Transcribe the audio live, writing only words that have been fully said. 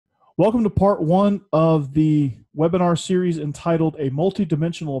Welcome to part one of the webinar series entitled A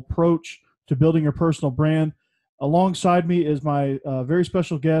Multidimensional Approach to Building Your Personal Brand. Alongside me is my very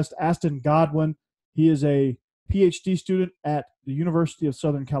special guest, Astin Godwin. He is a PhD student at the University of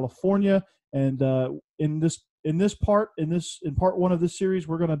Southern California. And in part one of this series,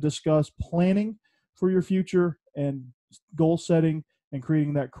 we're going to discuss planning for your future and goal setting and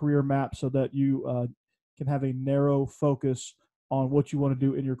creating that career map so that you can have a narrow focus on what you want to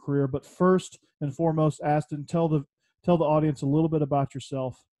do in your career. But first and foremost, Astin, tell the audience a little bit about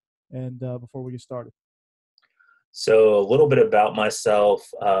yourself and before we get started. So a little bit about myself.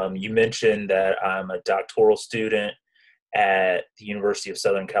 You mentioned that I'm a doctoral student at the University of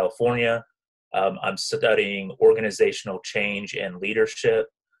Southern California. I'm studying organizational change and leadership.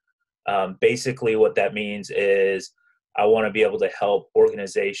 Basically what that means is I want to be able to help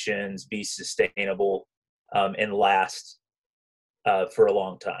organizations be sustainable and last for a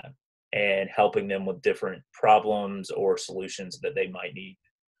long time, and helping them with different problems or solutions that they might need.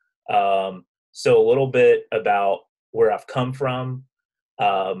 So a little bit about where I've come from.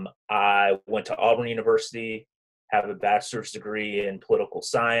 I went to Auburn University, have a bachelor's degree in political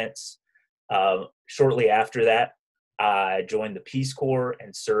science. Shortly after that, I joined the Peace Corps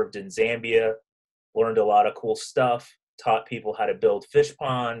and served in Zambia, learned a lot of cool stuff, taught people how to build fish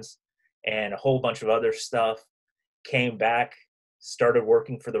ponds and a whole bunch of other stuff, came back, started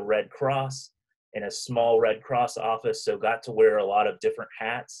working for the Red Cross in a small Red Cross office, so got to wear a lot of different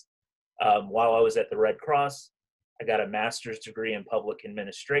hats. While I was at the Red Cross, I got a master's degree in public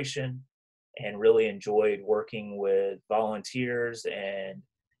administration and really enjoyed working with volunteers and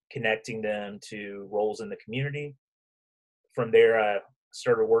connecting them to roles in the community. From there, I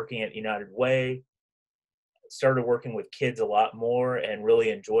started working at United Way, started working with kids a lot more and really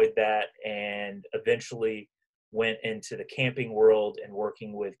enjoyed that, and eventually went into the camping world and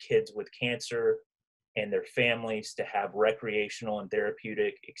working with kids with cancer and their families to have recreational and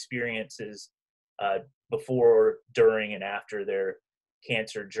therapeutic experiences before, during, and after their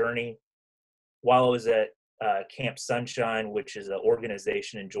cancer journey. While I was at Camp Sunshine, which is an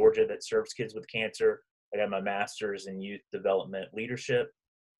organization in Georgia that serves kids with cancer, I got my master's in youth development leadership.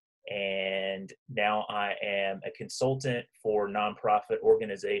 And now I am a consultant for nonprofit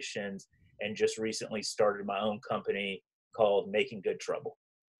organizations and just recently started my own company called Making Good Trouble.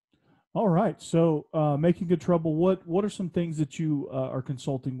 All right. So Making Good Trouble, what are some things that you are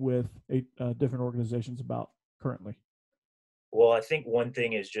consulting with different organizations about currently? Well, I think one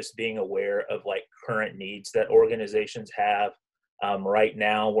thing is just being aware of like current needs that organizations have. Right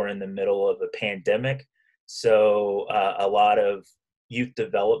now, we're in the middle of a pandemic. So a lot of youth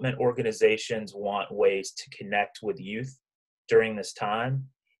development organizations want ways to connect with youth during this time.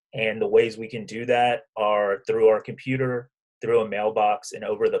 And the ways we can do that are through our computer, through a mailbox, and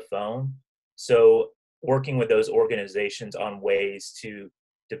over the phone. So working with those organizations on ways to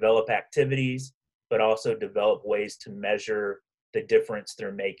develop activities, but also develop ways to measure the difference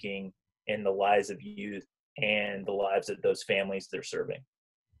they're making in the lives of youth and the lives of those families they're serving.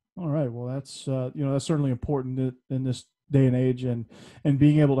 All right. Well, that's that's certainly important in this day and age, and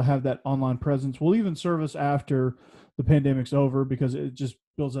being able to have that online presence will even serve us after the pandemic's over, because it just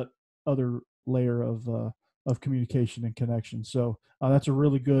builds that other layer of communication and connection. So that's a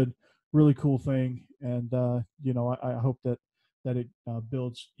really good, really cool thing, and I hope that it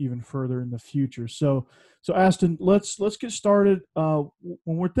builds even further in the future. So Astin, let's get started. When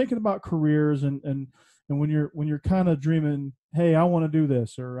we're thinking about careers and when you're kind of dreaming, hey, I want to do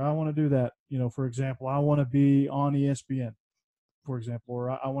this or I want to do that. For example, I want to be on ESPN, for example, or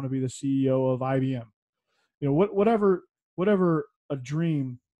I want to be the CEO of IBM. Whatever a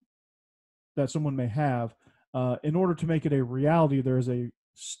dream that someone may have, in order to make it a reality, there's a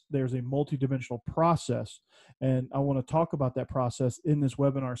multidimensional process, and I want to talk about that process in this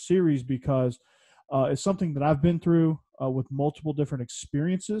webinar series because it's something that I've been through with multiple different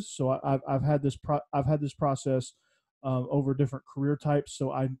experiences. So I've had this process over different career types.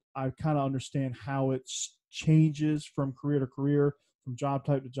 So I kind of understand how it changes from career to career, from job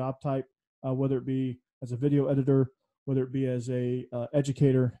type to job type, whether it be as a video editor, whether it be as a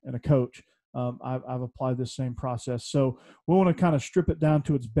educator and a coach. I've applied this same process. So we want to kind of strip it down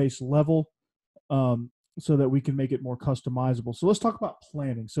to its base level so that we can make it more customizable. So let's talk about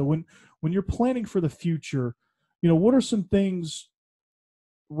planning. So when you're planning for the future, what are some things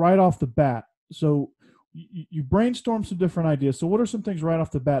right off the bat? So you brainstorm some different ideas. So what are some things right off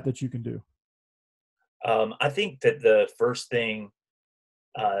the bat that you can do? I think that the first thing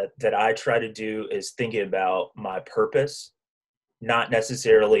that I try to do is thinking about my purpose, not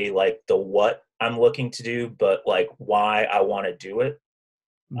necessarily like the what I'm looking to do, but like why I want to do it.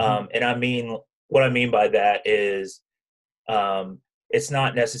 Hmm. And I mean, what I mean by that is, um, it's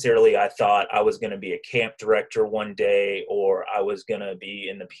not necessarily I thought I was going to be a camp director one day or I was going to be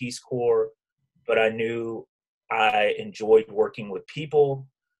in the Peace Corps, but I knew I enjoyed working with people.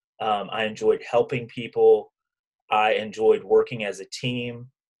 I enjoyed helping people. I enjoyed working as a team.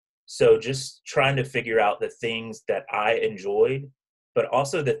 So just trying to figure out the things that I enjoyed, but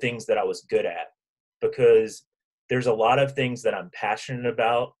also the things that I was good at, because there's a lot of things that I'm passionate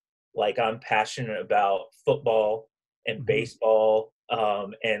about. Like I'm passionate about football and Hmm. baseball,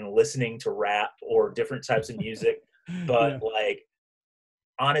 and listening to rap or different types of music. But Yeah. like,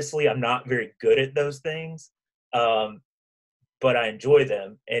 honestly, I'm not very good at those things. Um, but I enjoy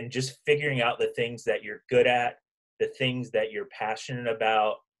them, and just figuring out the things that you're good at, the things that you're passionate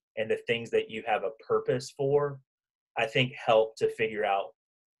about, and the things that you have a purpose for, I think help to figure out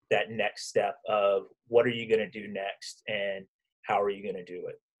that next step of what are you going to do next and how are you going to do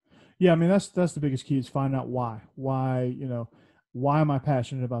it. Yeah, I mean that's the biggest key is finding out why. Why, why am I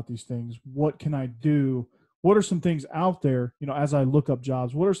passionate about these things? What can I do? What are some things out there, as I look up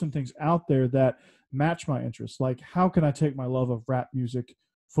jobs, what are some things out there that match my interests? Like how can I take my love of rap music,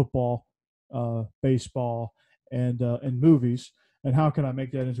 football, baseball, and movies, and how can I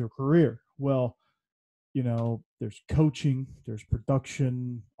make that into a career? Well, there's coaching, there's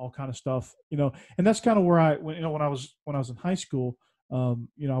production, all kind of stuff, and that's kind of where when I was in high school.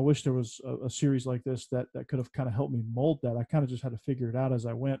 I wish there was a series like this that could have kind of helped me mold that. I kind of just had to figure it out as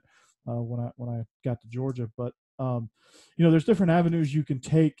I went, when I got to Georgia. But there's different avenues you can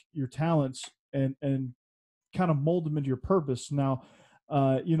take your talents and kind of mold them into your purpose. Now,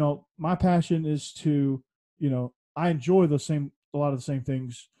 my passion is to, I enjoy a lot of the same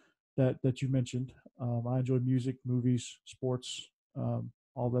things that you mentioned. I enjoy music, movies, sports,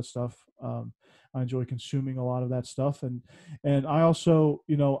 all that stuff. I enjoy consuming a lot of that stuff, and I also,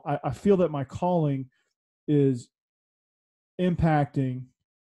 I feel that my calling is impacting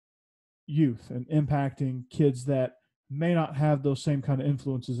youth and impacting kids that may not have those same kind of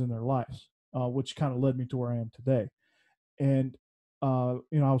influences in their lives, which kind of led me to where I am today. And I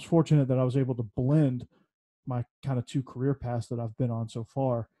was fortunate that I was able to blend my kind of two career paths that I've been on so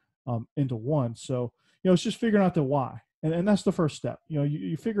far, into one. So it's just figuring out the why, and that's the first step.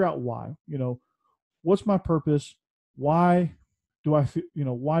 You figure out why. What's my purpose? Why do I feel?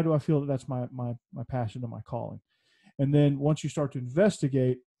 Why do I feel that that's my passion and my calling? And then once you start to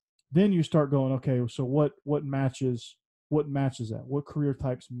investigate, then you start going, okay, so what matches that? What career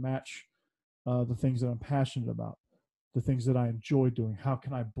types match the things that I'm passionate about, the things that I enjoy doing? How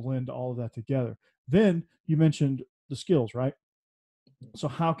can I blend all of that together? Then you mentioned the skills, right? So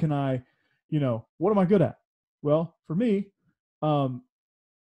how can I, what am I good at? Well, for me, um,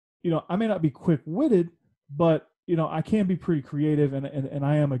 I may not be quick witted, but I can be pretty creative, and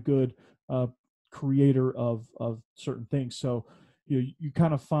I am a good uh, creator of certain things. So you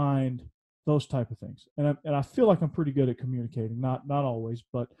kind of find those type of things, and I feel like I'm pretty good at communicating. Not always,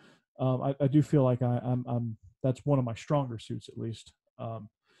 but I do feel like I'm that's one of my stronger suits, at least.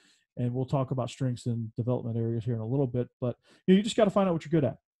 And we'll talk about strengths and development areas here in a little bit. But you just got to find out what you're good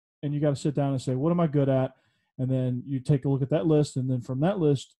at, and you got to sit down and say, what am I good at? And then you take a look at that list, and then from that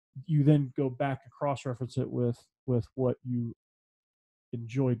list, you then go back and cross reference it with what you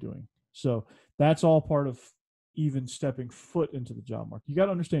enjoy doing. So that's all part of even stepping foot into the job market. You got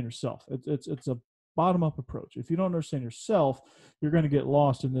to understand yourself. It's a bottom up approach. If you don't understand yourself, you're going to get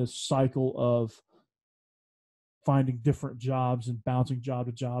lost in this cycle of finding different jobs and bouncing job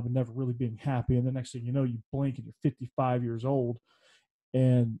to job and never really being happy. And the next thing you know, you blink and you're 55 years old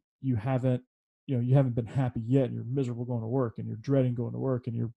and you haven't been happy yet. And you're miserable going to work and you're dreading going to work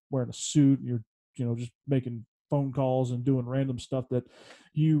and you're wearing a suit and you're, just making phone calls and doing random stuff that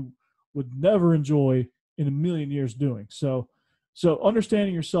you would never enjoy in a million years doing. So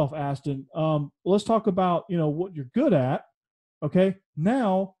understanding yourself, Astin, let's talk about, what you're good at. Okay.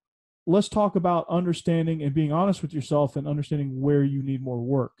 Now let's talk about understanding and being honest with yourself and understanding where you need more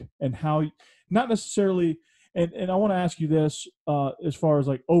work and how, not necessarily. And I want to ask you this, as far as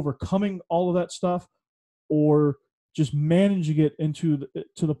like overcoming all of that stuff, or just managing it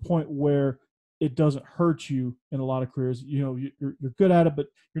to the point where it doesn't hurt you in a lot of careers. You're good at it, but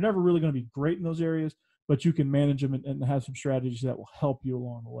you're never really going to be great in those areas, but you can manage them and have some strategies that will help you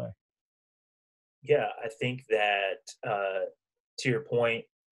along the way. Yeah, I think that, to your point,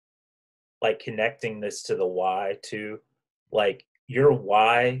 like connecting this to the why too, like your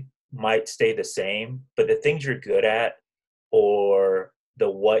why might stay the same, but the things you're good at or the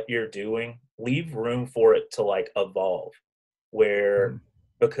what you're doing, leave room for it to like evolve. Where Mhm.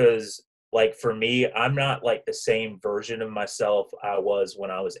 because Like for me, I'm not like the same version of myself I was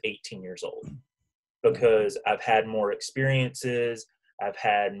when I was 18 years old, Right. because I've had more experiences, I've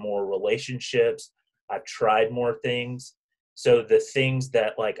had more relationships, I've tried more things. So the things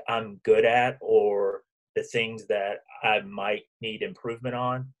that like I'm good at, or the things that I might need improvement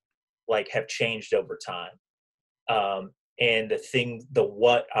on, like have changed over time. And the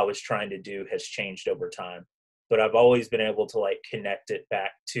what I was trying to do has changed over time. But I've always been able to like connect it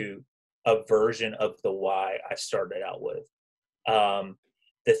back to a version of the why I started out with. um,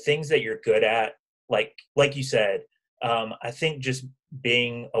 the things that you're good at, like you said, I think just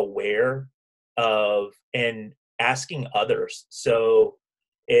being aware of and asking others. So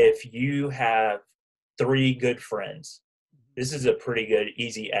if you have three good friends, this is a pretty good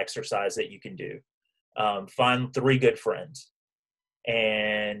easy exercise that you can do. Find three good friends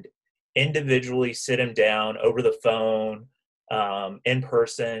and individually sit them down over the phone, in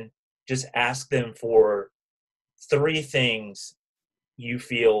person. Just ask them for three things you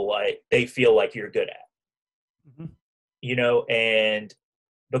feel like they feel like you're good at, Mhm. and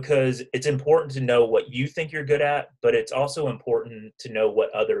because it's important to know what you think you're good at, but it's also important to know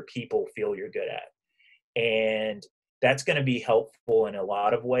what other people feel you're good at. And that's going to be helpful in a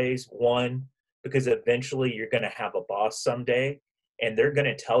lot of ways. One, because eventually you're going to have a boss someday, and they're going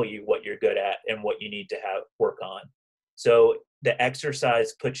to tell you what you're good at and what you need to have work on. So the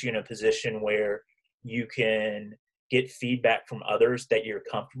exercise puts you in a position where you can get feedback from others that you're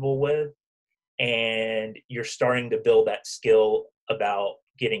comfortable with, and you're starting to build that skill about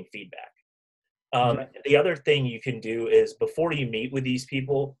getting feedback. Yeah. The other thing you can do is, before you meet with these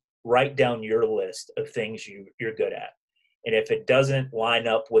people, write down your list of things you're good at. And if it doesn't line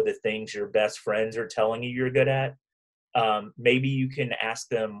up with the things your best friends are telling you you're good at, maybe you can ask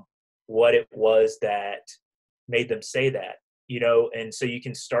them what it was that made them say that, and so you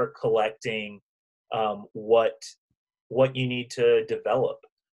can start collecting what you need to develop.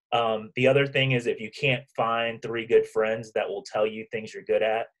 The other thing is, if you can't find three good friends that will tell you things you're good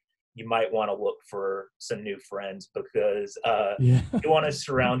at, you might want to look for some new friends, because Yeah. you want to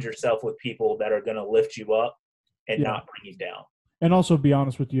surround yourself with people that are going to lift you up and Yeah. not bring you down. And also be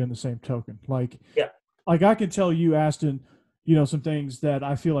honest with you in the same token. Yeah. Like I can tell you, Aston, some things that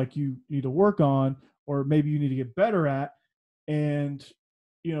I feel like you need to work on, or maybe you need to get better at. And,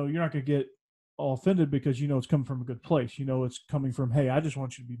 you're not going to get all offended because, it's coming from a good place. It's coming from, hey, I just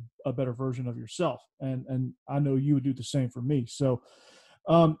want you to be a better version of yourself. And I know you would do the same for me. So,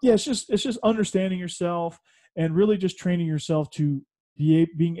 yeah, it's just understanding yourself and really just training yourself to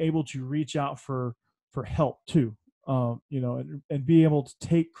being able to reach out for help too. And be able to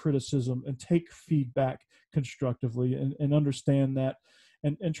take criticism and take feedback constructively, and understand that,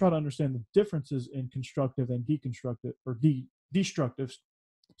 and try to understand the differences in constructive and deconstructive, or destructive,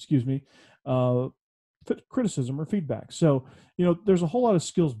 excuse me, uh, criticism or feedback. So, there's a whole lot of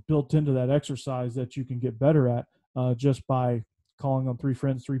skills built into that exercise that you can get better at, just by calling on three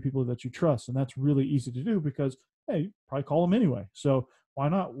friends, three people that you trust. And that's really easy to do because, hey, you probably call them anyway. So why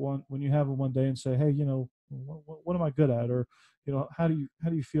not when you have them one day and say, hey, what am I good at? Or, how do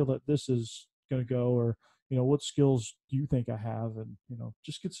you feel that this is going to go? Or, what skills do you think I have? And,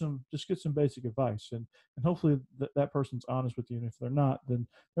 just get some basic advice, and hopefully that person's honest with you. And if they're not, then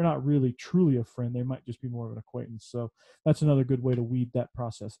they're not really truly a friend. They might just be more of an acquaintance. So that's another good way to weed that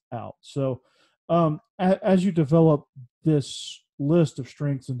process out. So, as you develop this list of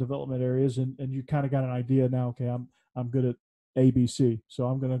strengths and development areas, and you kind of got an idea now, okay, I'm good at ABC, so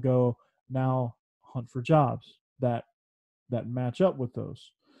I'm going to go now hunt for jobs that match up with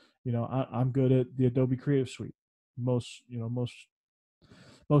those. I'm good at the Adobe Creative Suite, most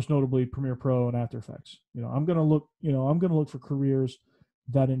notably Premiere Pro and After Effects. I'm going to look for careers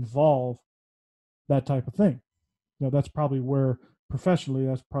that involve that type of thing. That's probably where professionally,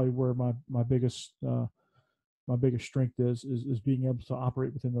 that's probably where my biggest strength is being able to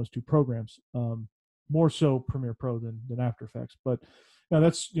operate within those two programs. More so Premiere Pro than After Effects, but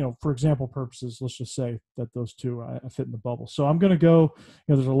that's, for example purposes, let's just say that those two I fit in the bubble. So I'm going to go.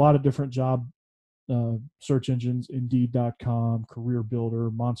 There's a lot of different job search engines: Indeed.com, Career Builder,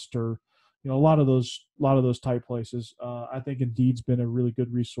 Monster. A lot of those type places. I think Indeed's been a really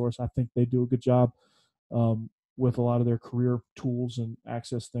good resource. I think they do a good job with a lot of their career tools and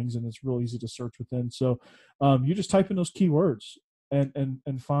access things, and it's real easy to search within. So you just type in those keywords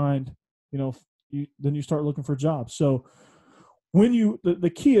and find, then you start looking for jobs. So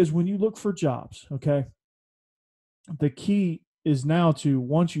the key is, when you look for jobs, okay, the key is now to,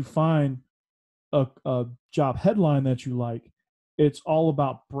 once you find a job headline that you like, it's all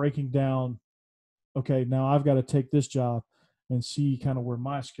about breaking down. Okay, now I've got to take this job and see kind of where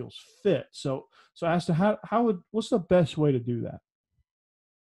my skills fit. So as to what's the best way to do that?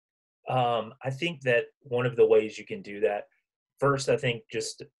 I think that one of the ways you can do that, first, I think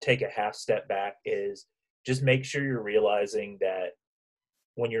just take a half step back is just make sure you're realizing that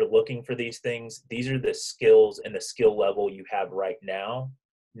when you're looking for these things, these are the skills and the skill level you have right now,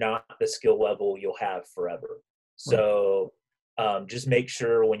 not the skill level you'll have forever. Right. So just make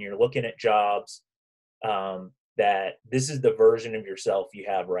sure when you're looking at jobs that this is the version of yourself you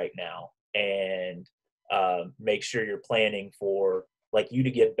have right now, and make sure you're planning for like you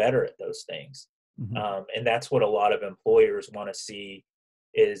to get better at those things. Hmm. And that's what a lot of employers want to see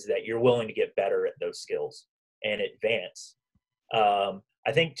is that you're willing to get better at those skills and advance.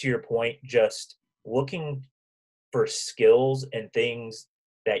 I think to your point, just looking for skills and things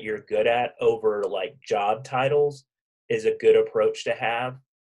that you're good at over like job titles is a good approach to have,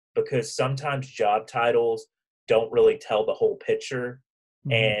 because sometimes job titles don't really tell the whole picture.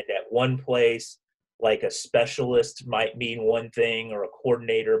 Hmm. And at one place, like a specialist might mean one thing, or a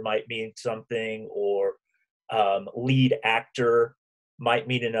coordinator might mean something, or lead actor might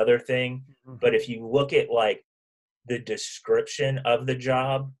mean another thing. But if you look at like the description of the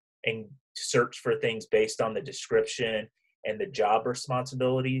job and search for things based on the description and the job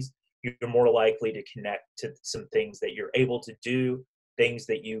responsibilities, you're more likely to connect to some things that you're able to do, things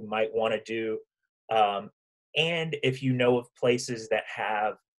that you might want to do. And if you know of places that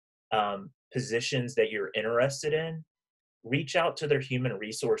have positions that you're interested in, reach out to their human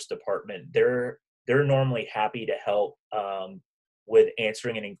resource department. They're normally happy to help with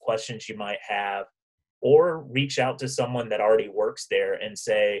answering any questions you might have, or reach out to someone that already works there and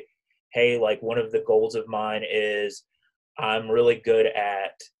say, hey, like one of the goals of mine is I'm really good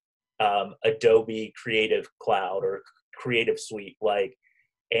at Adobe Creative Cloud or Creative Suite, like,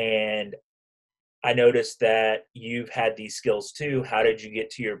 and I noticed that you've had these skills too. How did you get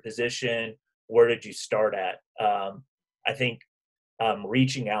to your position? Where did you start at? I think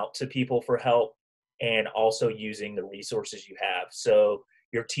reaching out to people for help, and also using the resources you have. So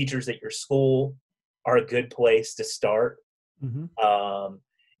your teachers at your school are a good place to start. Hmm. Um,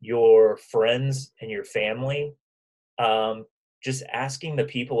 your friends and your family, um, just asking the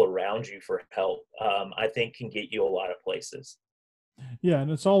people around you for help, I think can get you a lot of places. Yeah, and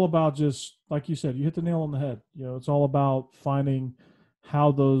it's all about, just like you said, you hit the nail on the head. It's all about finding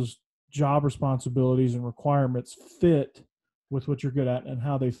how those job responsibilities and requirements fit with what you're good at and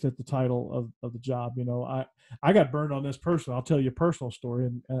how they fit the title of the job. I got burned on this personally. I'll tell you a personal story,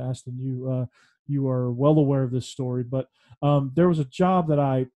 and Aston, you are well aware of this story, but there was a job that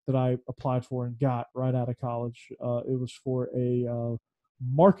I applied for and got right out of college. It was for a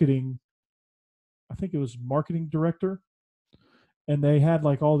marketing, I think it was marketing director, and they had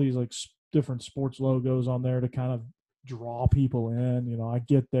like all these like different sports logos on there to kind of draw people in. I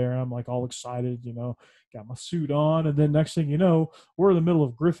get there, I'm like all excited, got my suit on, and then next thing you know, we're in the middle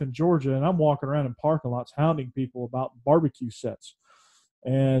of Griffin, Georgia, and I'm walking around in parking lots hounding people about barbecue sets.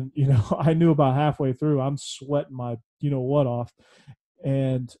 And I knew about halfway through I'm sweating my what off.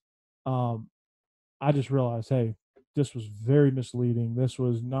 And um I just realized, hey, this was very misleading. This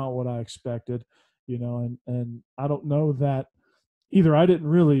was not what I expected. And I don't know that either I didn't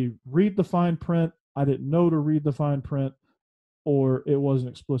really read the fine print, I didn't know to read the fine print, or it wasn't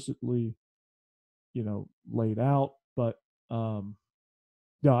explicitly, laid out. But no,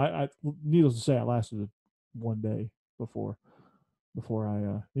 I needless to say, I lasted one day before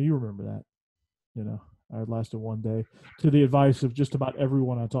you remember that, I lasted one day to the advice of just about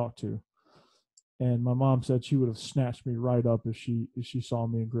everyone I talked to. And my mom said she would have snatched me right up if she saw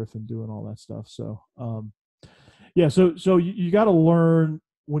me and Griffin doing all that stuff. So yeah, so you got to learn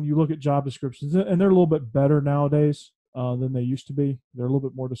when you look at job descriptions, and they're a little bit better nowadays than they used to be. They're a little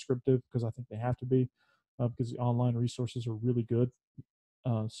bit more descriptive because I think they have to be, because the online resources are really good.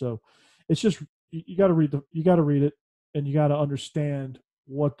 So it's just you got to read it, and you got to understand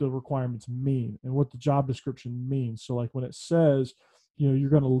what the requirements mean and what the job description means. So like when it says, you're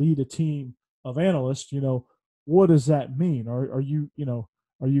going to lead a team of analysts, what does that mean? Are you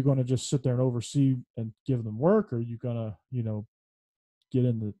going to just sit there and oversee and give them work? Or are you going to, get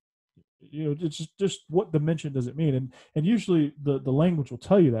in the, it's just what dimension does it mean? And usually the language will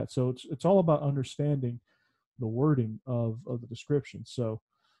tell you that. So it's all about understanding the wording of the description. So,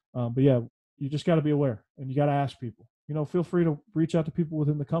 but yeah, you just got to be aware, and you got to ask people. Feel free to reach out to people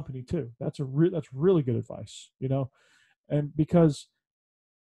within the company too. That's really good advice. And because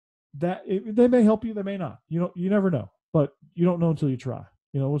they may help you, they may not. You never know, but you don't know until you try.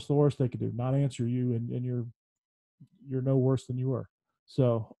 What's the worst they could do? Not answer you, and you're no worse than you were.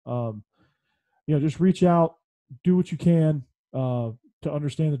 So just reach out, do what you can, uh, to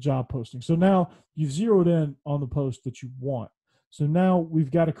understand the job posting. So now you've zeroed in on the post that you want. So now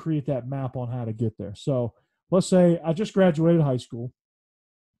we've got to create that map on how to get there. So let's say I just graduated high school.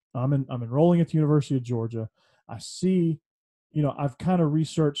 I'm enrolling at the University of Georgia. I see, I've kind of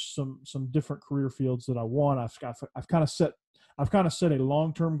researched some different career fields that I want. I've kind of set a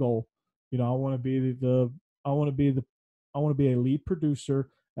long term goal. I want to be I want to be the I want to be a lead producer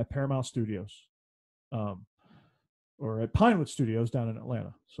at Paramount Studios, um, or at Pinewood Studios down in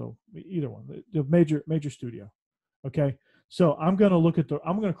Atlanta. So either one, the major studio. Okay, so I'm going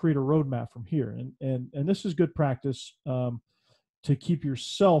to create a roadmap from here, and this is good practice. To keep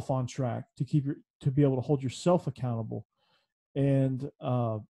yourself on track, to be able to hold yourself accountable, and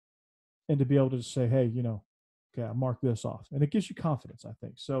to be able to say, hey, okay, I mark this off, and it gives you confidence, I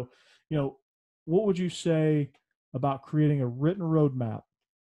think. So, what would you say about creating a written roadmap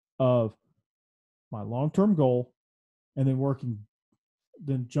of my long-term goal, and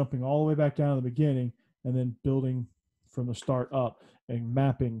then jumping all the way back down to the beginning, and then building from the start up and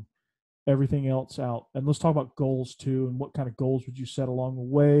mapping everything else out? And let's talk about goals too, and what kind of goals would you set along the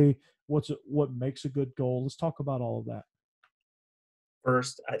way? What makes a good goal? Let's talk about all of that.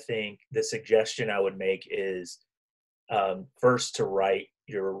 First, I think the suggestion I would make is first to write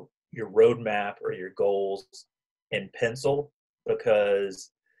your roadmap or your goals in pencil,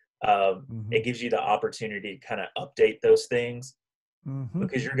 because Mm-hmm. it gives you the opportunity to kind of update those things, Mm-hmm.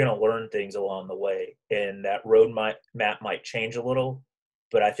 because you're going to learn things along the way, and that road map might change a little,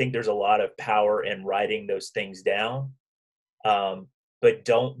 but I think there's a lot of power in writing those things down. um, but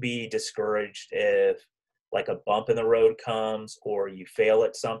don't be discouraged if like a bump in the road comes or you fail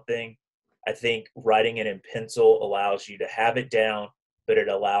at something. I think writing it in pencil allows you to have it down, but it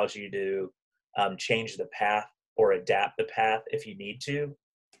allows you to change the path or adapt the path if you need to.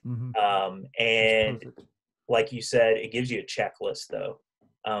 Mm-hmm. That's And perfect. like you said, it gives you a checklist though,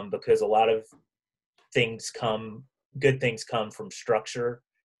 because a lot of things come, good things come from structure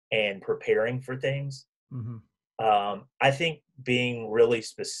and preparing for things. Mm-hmm. I think being really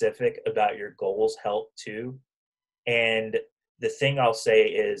specific about your goals help too. And the thing I'll say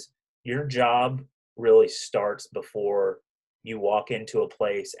is your job really starts before you walk into a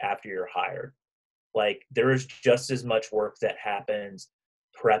place after you're hired. Like there is just as much work that happens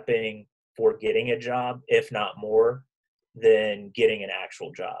prepping for getting a job, if not more, than getting an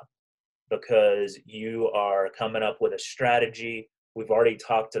actual job, because you are coming up with a strategy. We've already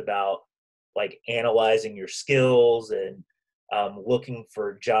talked about like analyzing your skills and looking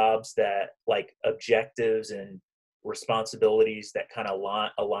for jobs that like objectives and responsibilities that kind of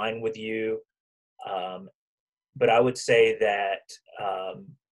align with you. Um, but I would say that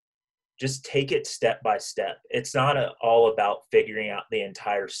just take it step by step. It's not all about figuring out the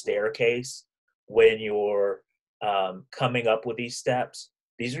entire staircase when you're coming up with these steps.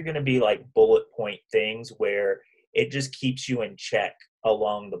 These are going to be like bullet point things where it just keeps you in check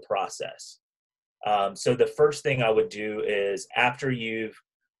along the process. So the first thing I would do is, after you've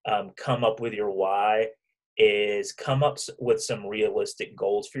come up with your why, is come up with some realistic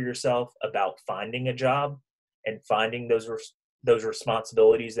goals for yourself about finding a job and finding those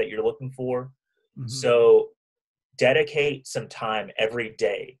responsibilities that you're looking for. Mm-hmm. So dedicate some time every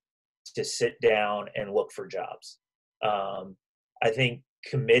day to sit down and look for jobs. Um, I think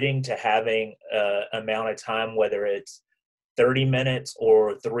committing to having a amount of time, whether it's 30 minutes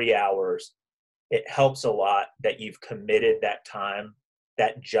or 3 hours, it helps a lot that you've committed that time.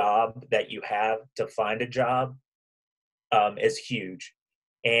 That job that you have to find a job is huge.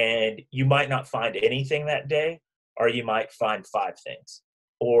 And you might not find anything that day, or you might find 5 things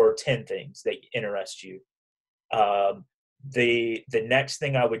or 10 things that interest you. Um, the next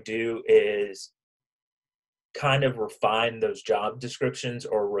thing I would do is kind of refine those job descriptions,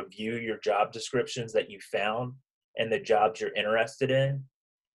 or review your job descriptions that you found and the jobs you're interested in,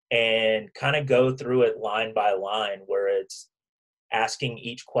 and kind of go through it line by line, where it's asking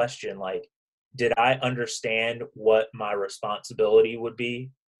each question like, did I understand what my responsibility would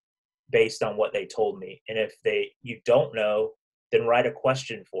be based on what they told me? And if you don't know, then write a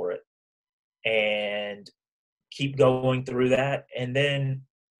question for it and keep going through that. And then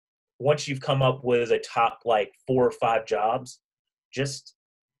once you've come up with a top like 4 or 5 jobs, just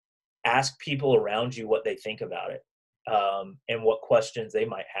ask people around you what they think about it, and what questions they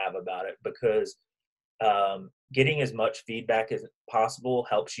might have about it, because getting as much feedback as possible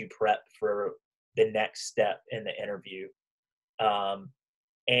helps you prep for the next step in the interview. Um,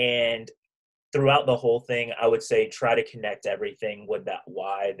 and throughout the whole thing, I would say try to connect everything with that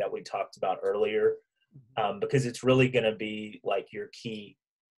why that we talked about earlier, because it's really going to be like your key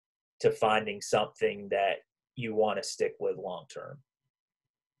to finding something that you want to stick with long term.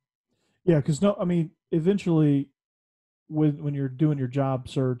 Yeah, because no, I mean, eventually, when you're doing your job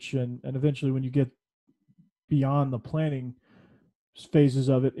search, and eventually when you get beyond the planning phases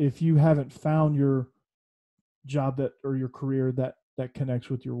of it, if you haven't found your job that, or your career that connects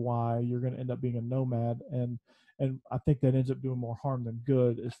with your why, you're going to end up being a nomad, and I think that ends up doing more harm than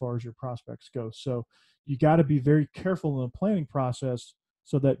good as far as your prospects go. So you got to be very careful in the planning process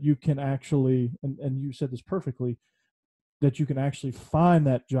so that you can actually, and you said this perfectly, that you can actually find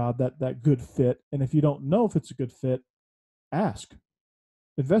that job, that good fit. And if you don't know if it's a good fit, ask,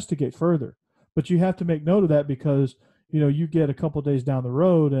 investigate further. But you have to make note of that, because you get a couple of days down the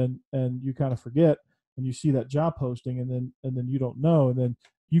road, and you kind of forget, and you see that job posting, and then you don't know, and then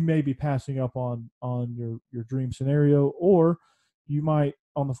you may be passing up on your dream scenario, or you might,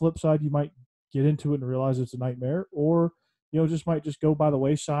 on the flip side, you might get into it and realize it's a nightmare, or just might just go by the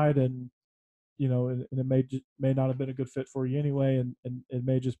wayside, and it may not have been a good fit for you anyway, and it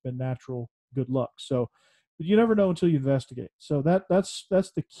may just been natural good luck. So you never know until you investigate. So that's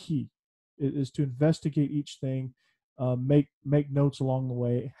the key, is to investigate each thing, make notes along the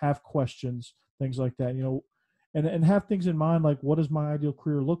way, have questions, things like that. And have things in mind, like, what does my ideal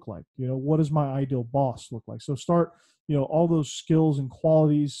career look like? What does my ideal boss look like? So start, all those skills and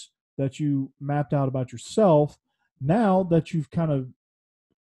qualities that you mapped out about yourself. Now that you've kind of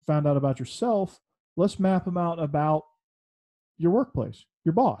found out about yourself, let's map them out about your workplace,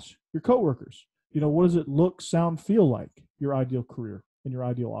 your boss, your coworkers. What does it look, sound, feel like, your ideal career in your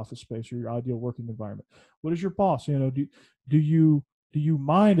ideal office space or your ideal working environment? What is your boss? Do you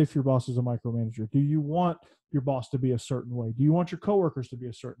mind if your boss is a micromanager? Do you want your boss to be a certain way? Do you want your coworkers to be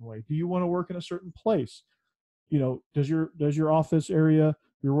a certain way? Do you want to work in a certain place? Does your office area,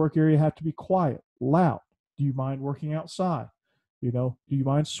 your work area, have to be quiet, loud? Do you mind working outside? Do you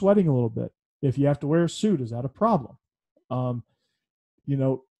mind sweating a little bit? If you have to wear a suit, is that a problem? Um,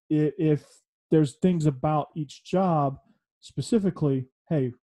 if there's things about each job specifically,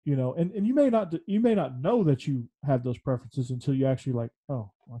 hey, and you may not know that you have those preferences until you actually, like,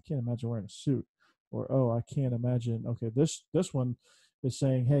 oh, well, I can't imagine wearing a suit, or, oh, I can't imagine, okay, this one is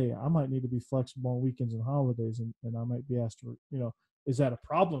saying, hey, I might need to be flexible on weekends and holidays, and I might be asked to, is that a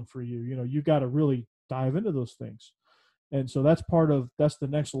problem for you? You got to really dive into those things. And so that's the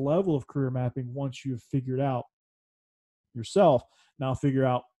next level of career mapping. Once you've figured out yourself, now figure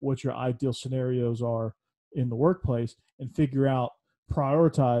out what your ideal scenarios are in the workplace, and figure out,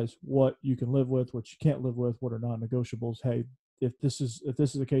 prioritize what you can live with, what you can't live with, what are non-negotiables. Hey, if this is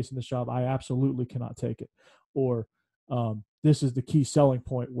the case in this job, I absolutely cannot take it. Or this is the key selling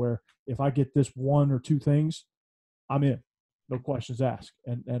point, where if I get this one or two things, I'm in, no questions asked,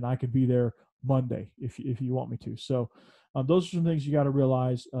 and I could be there Monday if you want me to. So those are some things you got to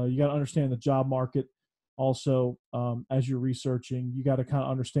realize. You got to understand the job market. Also, as you're researching, you got to kind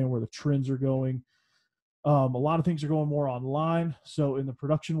of understand where the trends are going. A lot of things are going more online. So in the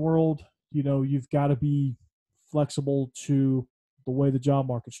production world, you've got to be flexible to the way the job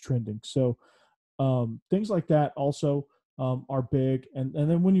market's trending. So things like that also are big. And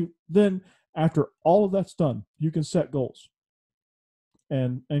then then after all of that's done, you can set goals.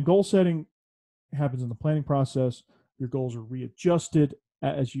 And goal setting happens in the planning process. Your goals are readjusted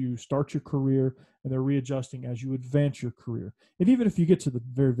as you start your career, and they're readjusting as you advance your career. And even if you get to the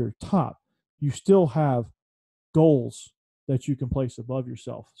very, very top, you still have goals that you can place above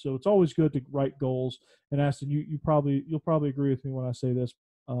yourself. So it's always good to write goals. And Aston, you'll probably agree with me when I say this,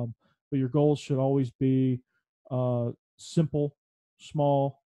 but your goals should always be simple,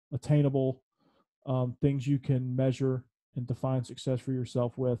 small, attainable, things you can measure and define success for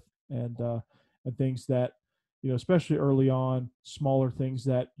yourself with, and things that, especially early on, smaller things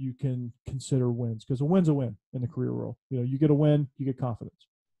that you can consider wins, because a win's a win in the career world. You get a win, you get confidence,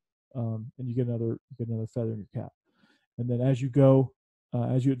 and you get another feather in your cap. And then as you go,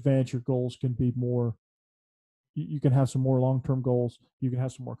 as you advance, your goals can be more. You can have some more long-term goals. You can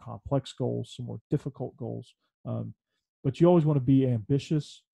have some more complex goals, some more difficult goals. But you always want to be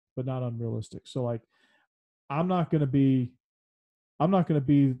ambitious, but not unrealistic. So, like, I'm not going to be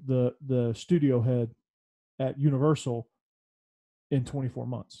the studio head at Universal in 24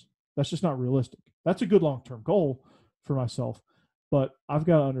 months. That's just not realistic. That's a good long-term goal for myself, but I've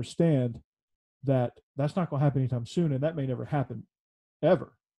got to understand that that's not going to happen anytime soon, and that may never happen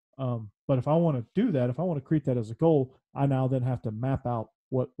ever. But if I want to do that, if I want to create that as a goal, I now then have to map out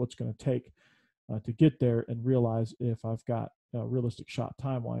what's going to take to get there, and realize if I've got a realistic shot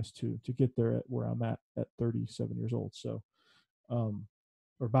time wise to get there at where I'm at 37 years old. So, or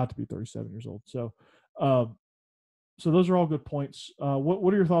about to be 37 years old. So, so those are all good points.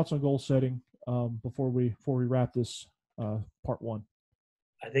 What are your thoughts on goal setting? before we wrap this part one?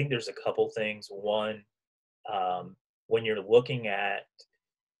 I think there's a couple things. One, when you're looking at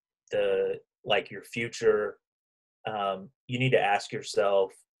your future, you need to ask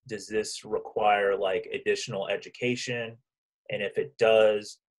yourself, does this require like additional education? And if it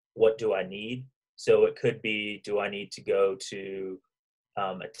does, what do I need? So it could be, do I need to go to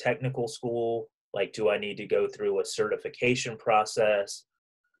a technical school? Like, do I need to go through a certification process?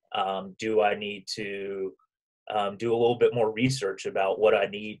 Do I need to do a little bit more research about what I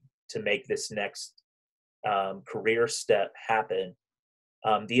need to make this next career step happen?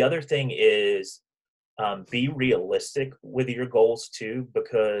 The other thing is, be realistic with your goals too,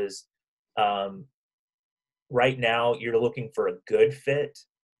 because um, right now you're looking for a good fit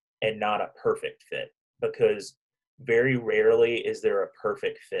and not a perfect fit, because very rarely is there a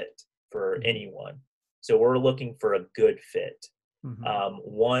perfect fit for Mm-hmm. anyone. So we're looking for a good fit. Mm-hmm.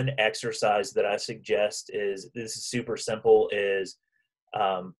 One exercise that I suggest is, this is super simple, is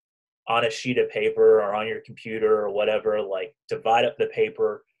um, on a sheet of paper or on your computer or whatever, like divide up the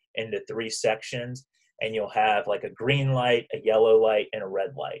paper into 3 sections, and you'll have like a green light, a yellow light, and a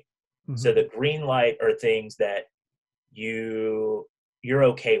red light. Mm-hmm. So the green light are things that you're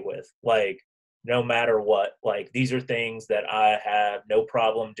okay with, like no matter what, like these are things that I have no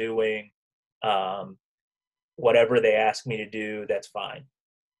problem doing. Um, Whatever they ask me to do, that's fine.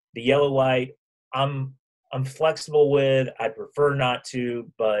 The yellow light, I'm I'm flexible with. I'd prefer not to,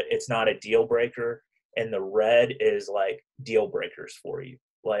 but it's not a deal breaker. And the red is like deal breakers for you.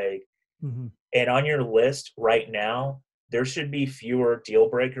 Like, Mm-hmm. and on your list right now, there should be fewer deal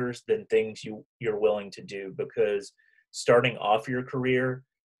breakers than things you're willing to do, because starting off your career,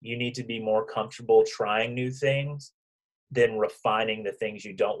 you need to be more comfortable trying new things than refining the things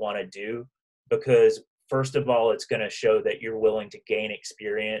you don't want to do, because first of all, it's going to show that you're willing to gain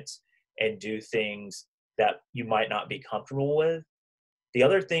experience and do things that you might not be comfortable with. The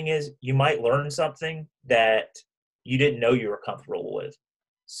other thing is, you might learn something that you didn't know you were comfortable with.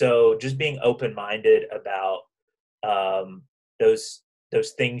 So just being open-minded about um, those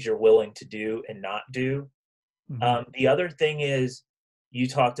those things you're willing to do and not do. Mm-hmm. The other thing is, you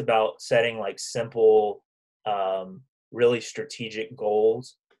talked about setting like simple, um, really strategic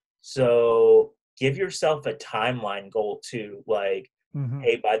goals. So give yourself a timeline goal too. Like, Mm-hmm.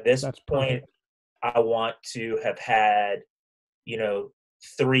 hey, by this That's point, perfect. I want to have had, you know,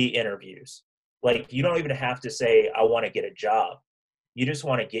 3 interviews. Like, you don't even have to say, I want to get a job. You just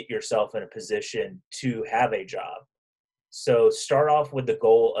want to get yourself in a position to have a job. So start off with the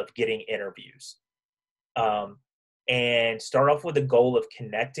goal of getting interviews. Um, and start off with the goal of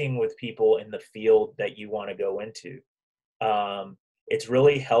connecting with people in the field that you want to go into. It's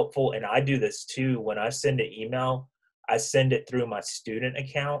really helpful, and I do this too. When I send an email, I send it through my student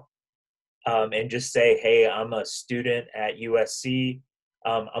account, and just say, hey, I'm a student at USC.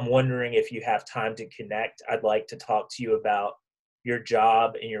 I'm wondering if you have time to connect. I'd like to talk to you about your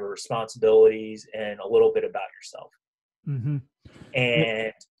job and your responsibilities and a little bit about yourself. Mm-hmm. Yeah,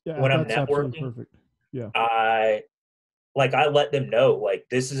 And yeah, when I'm that's absolutely networking, perfect. Yeah. I let them know, like,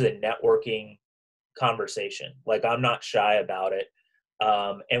 this is a networking conversation. Like, I'm not shy about it.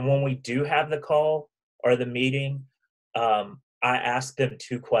 And when we do have the call or the meeting, I ask them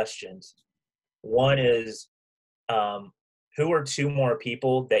 2 questions. One is, um, who are 2 more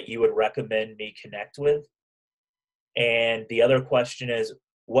people that you would recommend me connect with? And the other question is,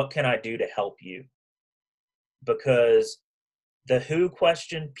 what can I do to help you? Because the who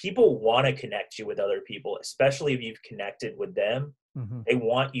question, people want to connect you with other people, especially if you've connected with them. Mm-hmm. They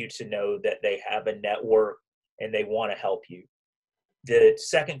want you to know that they have a network and they want to help you. The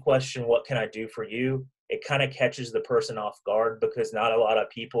second question, what can I do for you? It kind of catches the person off guard, because not a lot of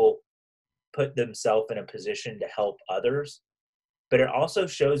people put themselves in a position to help others. But it also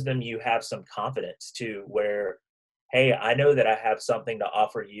shows them you have some confidence too, where, hey, I know that I have something to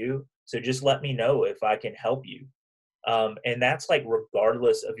offer you. So just let me know if I can help you. And that's like,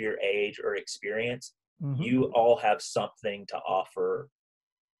 regardless of your age or experience, Mm-hmm. you all have something to offer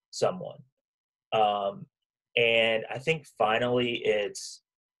someone. Um, and I think finally, it's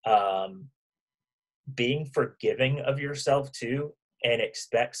um, being forgiving of yourself too, and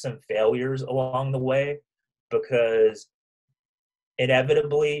expect some failures along the way, because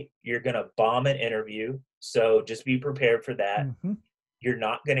inevitably you're going to bomb an interview. So just be prepared for that. Mm-hmm. You're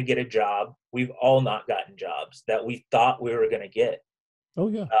not going to get a job. We've all not gotten jobs that we thought we were going to get. Oh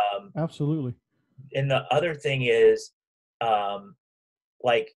yeah, Um, absolutely. and the other thing is, um,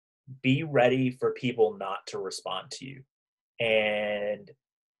 like, be ready for people not to respond to you, and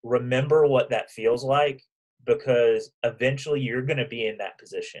remember what that feels like, because eventually you're going to be in that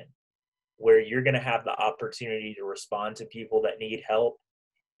position. where you're going to have the opportunity to respond to people that need help.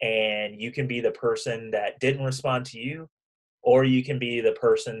 And you can be the person that didn't respond to you, or you can be the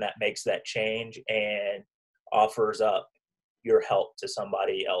person that makes that change and offers up your help to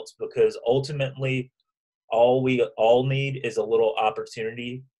somebody else, because ultimately all we all need is a little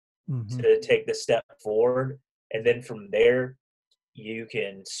opportunity Hmm. to take the step forward, and then from there you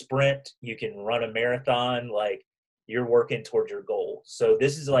can sprint, you can run a marathon, like you're working towards your goal. So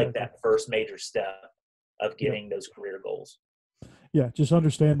this is like Exactly. that first major step of Yep. getting those career goals. Yeah. Just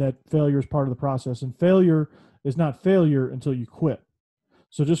understand that failure is part of the process, and failure is not failure until you quit.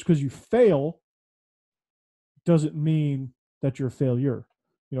 So just because you fail doesn't mean that you're a failure.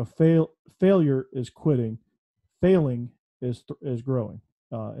 Failure is quitting. Failing is growing.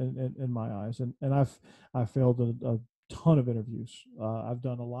 In my eyes, and I've failed a ton of interviews. I've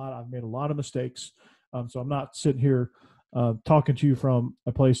done a lot. I've made a lot of mistakes. So I'm not sitting here talking to you from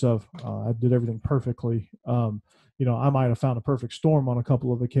a place of I did everything perfectly. I might have found a perfect storm on a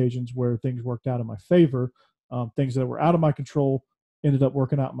couple of occasions where things worked out in my favor. Things that were out of my control ended up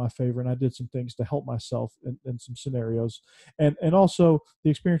working out in my favor, and I did some things to help myself in some scenarios, and also the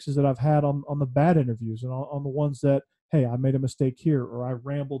experiences that I've had on the bad interviews and on the ones that, hey, I made a mistake here, or I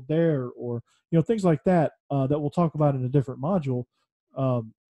rambled there, or things like that that we'll talk about in a different module,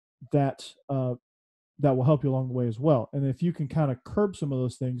 um, that that will help you along the way as well. And if you can kind of curb some of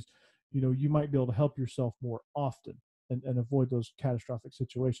those things, you might be able to help yourself more often and avoid those catastrophic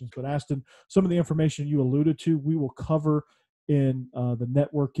situations. But Aston, some of the information you alluded to, we will cover in the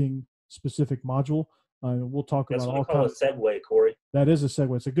networking specific module. And we'll talk That's about what I all call kind a of. segue, Corey. That is a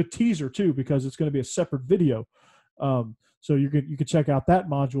segue. It's a good teaser too, because it's going to be a separate video. So you could check out that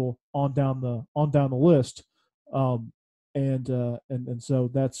module on down the list. Um, and so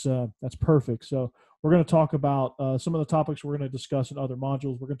that's perfect. So we're going to talk about some of the topics we're going to discuss in other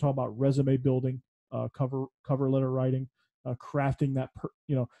modules. We're going to talk about resume building, cover letter writing, crafting that I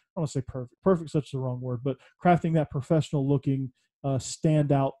don't want to say perfect. Perfect such the wrong word, but crafting that professional looking,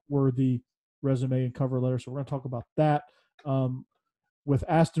 standout worthy resume and cover letter. So we're going to talk about that. Um, with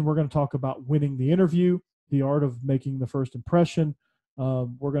Aston, we're going to talk about winning the interview, the art of making the first impression.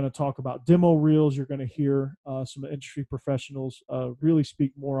 We're going to talk about demo reels. You're going to hear some industry professionals really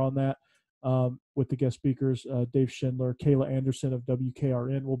speak more on that with the guest speakers. Dave Schindler, Kayla Anderson of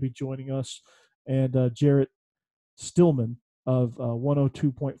WKRN will be joining us, and Jarrett Stillman of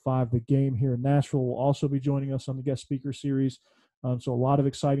 102.5 The Game here in Nashville will also be joining us on the guest speaker series. So a lot of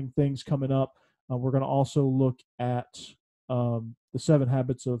exciting things coming up. We're going to also look at the 7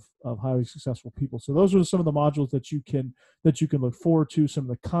 habits of highly successful people. So those are some of the modules that you can look forward to, some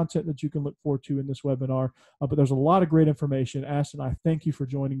of the content that you can look forward to in this webinar. But there's a lot of great information. Aston, I thank you for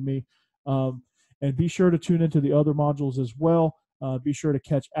joining me. And be sure to tune into the other modules as well. Be sure to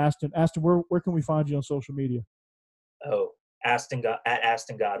catch Aston. Aston, where can we find you on social media? Oh, at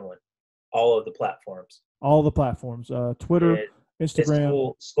Astin Godwin, all of the platforms. All the platforms, Twitter, It it's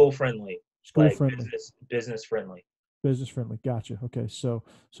Instagram, school friendly, school like friendly, business friendly. business friendly. Gotcha. Okay, so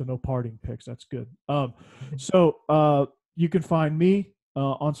no parting pics. That's good. So you can find me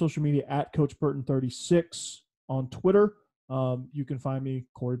on social media at Coach Burton 36 on Twitter. You can find me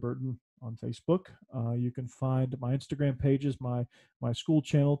Corey Burton on Facebook. You can find my Instagram pages, my school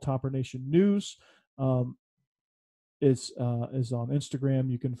channel, Topper Nation News. Um, is on Instagram.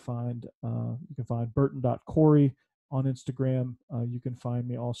 You can find Burton.Corey on Instagram. You can find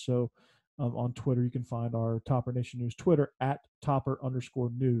me also on Twitter. You can find our Topper Nation News Twitter at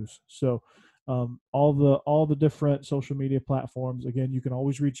Topper_news. So all the different social media platforms. Again, you can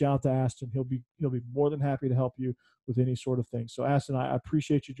always reach out to Aston. He'll be more than happy to help you with any sort of thing. So Aston, I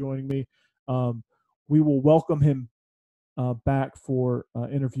appreciate you joining me. We will welcome him back for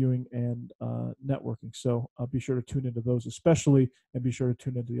interviewing and networking. So be sure to tune into those especially, and be sure to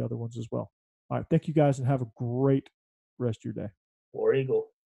tune into the other ones as well. All right. Thank you guys, and have a great rest of your day. War Eagle.